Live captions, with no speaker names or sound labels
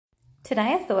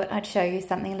Today I thought I'd show you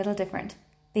something a little different.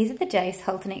 These are the Jaase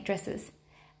halter neck dresses,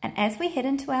 and as we head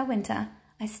into our winter,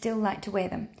 I still like to wear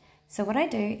them. So what I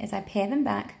do is I pair them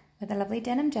back with a lovely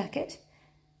denim jacket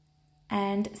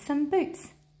and some boots.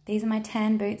 These are my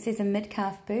tan boots. These are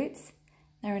mid-calf boots.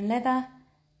 They're in leather,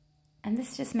 and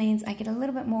this just means I get a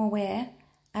little bit more wear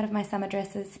out of my summer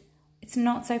dresses. It's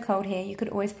not so cold here. You could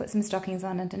always put some stockings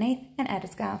on underneath and add a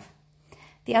scarf.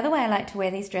 The other way I like to wear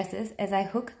these dresses is I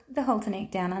hook the halter neck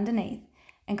down underneath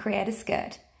and create a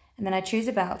skirt, and then I choose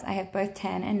a belt. I have both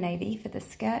tan and navy for this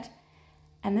skirt,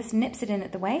 and this nips it in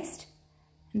at the waist,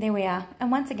 and there we are.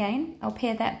 And once again, I'll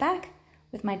pair that back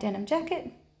with my denim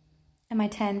jacket and my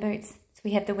tan boots, so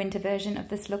we have the winter version of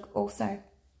this look also.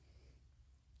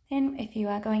 Then if you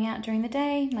are going out during the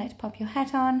day, like to pop your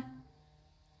hat on,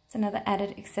 it's another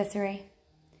added accessory.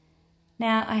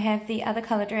 Now I have the other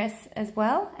colour dress as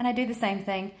well, and I do the same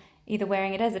thing, either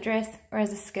wearing it as a dress or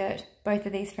as a skirt, both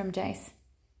of these from Jaase.